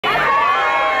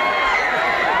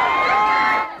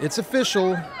It's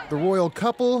official, the royal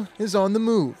couple is on the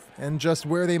move, and just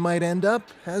where they might end up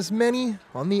has many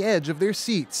on the edge of their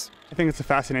seats. I think it's a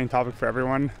fascinating topic for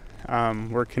everyone.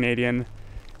 We're Canadian,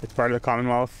 it's part of the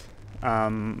Commonwealth.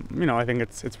 I think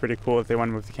it's pretty cool if they want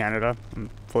to move to Canada. I'm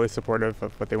fully supportive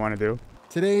of what they want to do.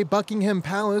 Today, Buckingham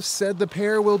Palace said the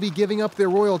pair will be giving up their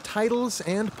royal titles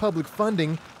and public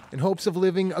funding in hopes of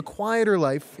living a quieter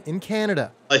life in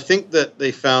Canada. I think that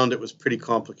they found it was pretty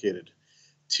complicated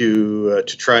to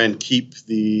try and keep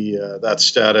that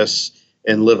status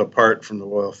and live apart from the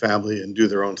royal family and do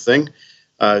their own thing.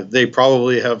 They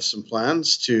probably have some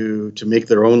plans to make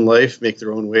their own life, make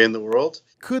their own way in the world.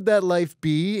 Could that life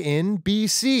be in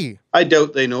BC? I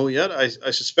doubt they know yet. I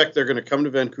suspect they're going to come to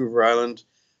Vancouver Island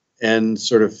and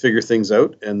sort of figure things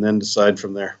out and then decide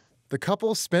from there. The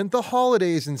couple spent the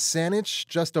holidays in Saanich,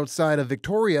 just outside of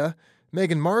Victoria.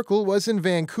 Meghan Markle was in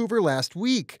Vancouver last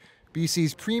week.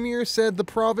 BC's premier said the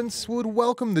province would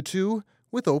welcome the two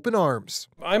with open arms.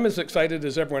 I'm as excited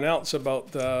as everyone else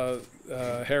about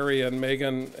Harry and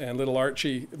Meghan and little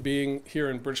Archie being here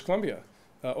in British Columbia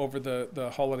over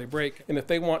the holiday break. And if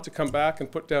they want to come back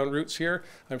and put down roots here,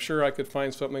 I'm sure I could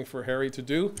find something for Harry to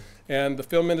do. And the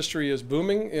film industry is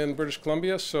booming in British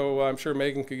Columbia, so I'm sure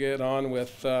Meghan could get on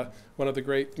with one of the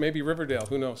great, maybe Riverdale,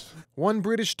 who knows. One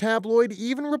British tabloid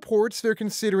even reports they're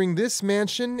considering this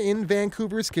mansion in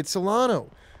Vancouver's Kitsilano.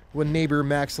 When neighbor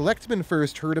Max Lechtman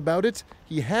first heard about it,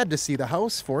 he had to see the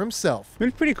house for himself.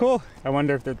 It's pretty cool. I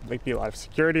wonder if there'd be a lot of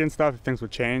security and stuff, if things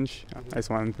would change. I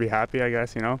just want them to be happy, I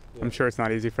guess, I'm sure it's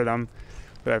not easy for them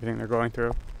with everything they're going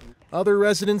through. Other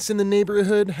residents in the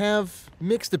neighborhood have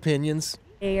mixed opinions.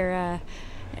 They are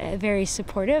very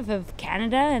supportive of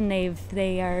Canada, and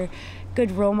they are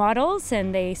good role models,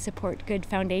 and they support good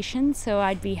foundations, so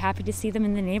I'd be happy to see them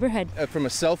in the neighborhood. From a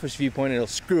selfish viewpoint, it'll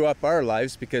screw up our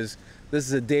lives because this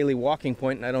is a daily walking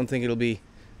point, and I don't think it'll be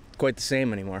quite the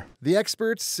same anymore. The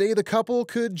experts say the couple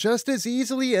could just as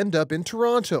easily end up in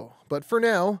Toronto, but for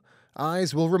now,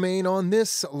 eyes will remain on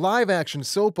this live-action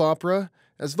soap opera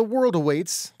as the world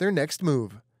awaits their next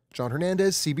move. John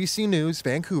Hernandez, CBC News,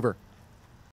 Vancouver.